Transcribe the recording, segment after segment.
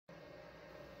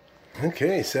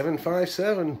Okay,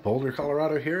 757 Boulder,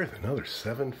 Colorado here with another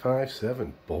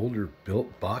 757 Boulder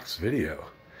built box video.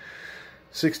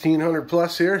 1600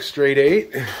 plus here, straight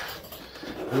 8.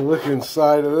 And look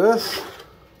inside of this.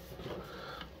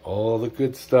 All the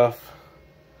good stuff.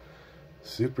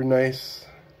 Super nice.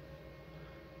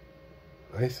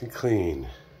 Nice and clean.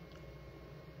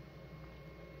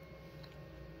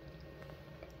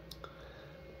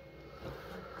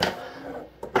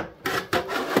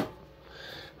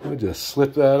 We'll just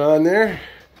slip that on there.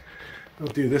 We'll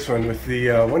do this one with the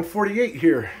 148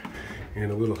 here,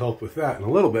 and a little help with that in a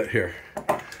little bit here.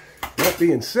 That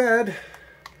being said,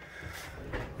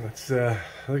 let's look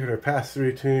at our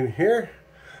pass-through tune here.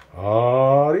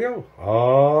 Audio,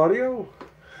 audio.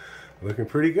 Looking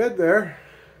pretty good there.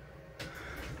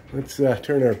 Let's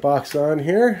turn our box on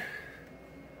here.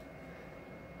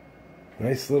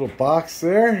 Nice little box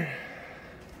there.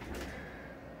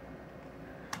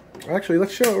 Actually,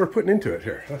 let's show what we're putting into it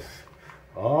here.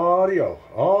 Audio,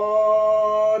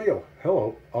 audio,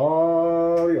 hello,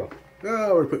 audio.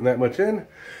 Oh, we're putting that much in.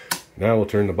 Now we'll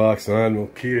turn the box on, we'll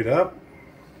key it up.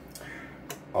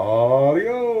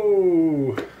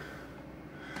 Audio.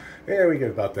 And we get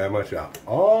about that much out.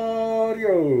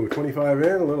 Audio, 25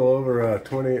 in, a little over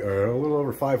 20, or a little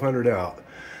over 500 out.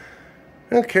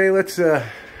 Okay, let's, if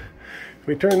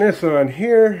we turn this on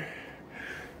here,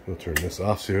 we'll turn this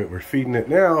off so we're feeding it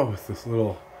now with this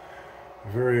little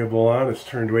variable on. It's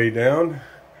turned way down.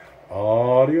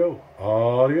 Audio,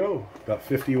 audio. About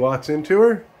 50 watts into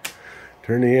her.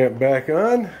 Turn the amp back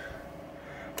on.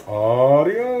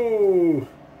 Audio,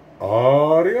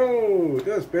 audio.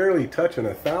 Just barely touching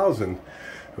 1,000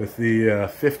 with the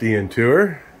 50 into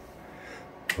her.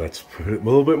 Let's put a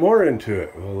little bit more into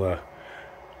it. We'll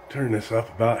turn this up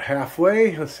about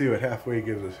halfway. Let's see what halfway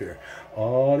gives us here.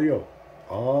 Audio.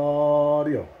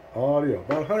 Audio, audio,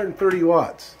 about 130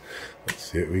 watts. Let's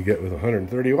see what we get with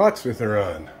 130 watts with her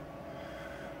on.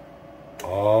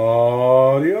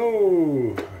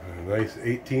 Audio, nice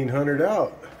 1800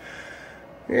 out.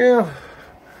 Yeah,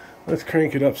 let's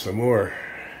crank it up some more.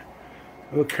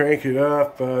 We'll crank it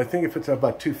up, I think if it's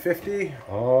about 250.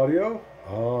 Audio,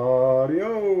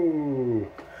 audio.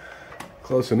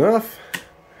 Close enough.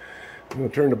 We'll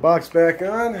turn the box back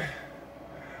on.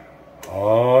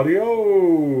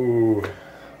 Audio,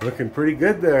 looking pretty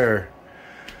good there.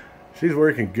 She's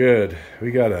working good.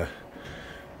 We got a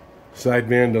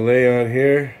sideband delay on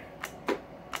here.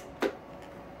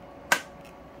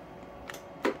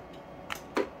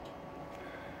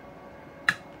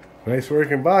 Nice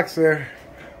working box there.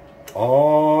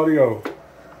 Audio,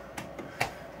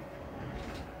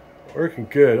 working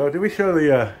good. Oh, did we show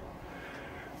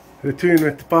the tune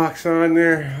with the box on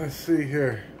there? Let's see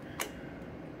here.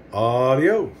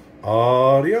 Audio,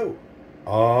 audio,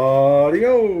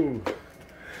 audio.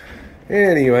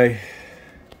 Anyway,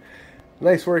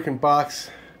 nice working box,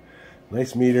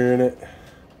 nice meter in it.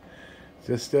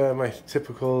 Just my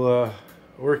typical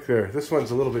work there. This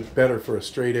one's a little bit better for a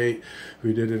straight 8.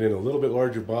 We did it in a little bit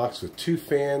larger box with 2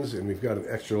 fans, and we've got an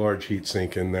extra large heat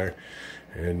sink in there.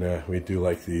 And we do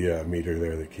like the meter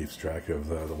there that keeps track of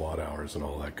the watt hours and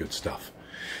all that good stuff.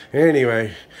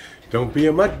 Anyway, don't be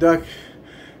a mud duck.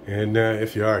 And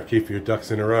if you are, keep your ducks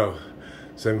in a row.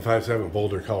 757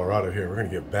 Boulder, Colorado here. We're going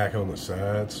to get back on the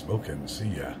side smoking. See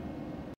ya.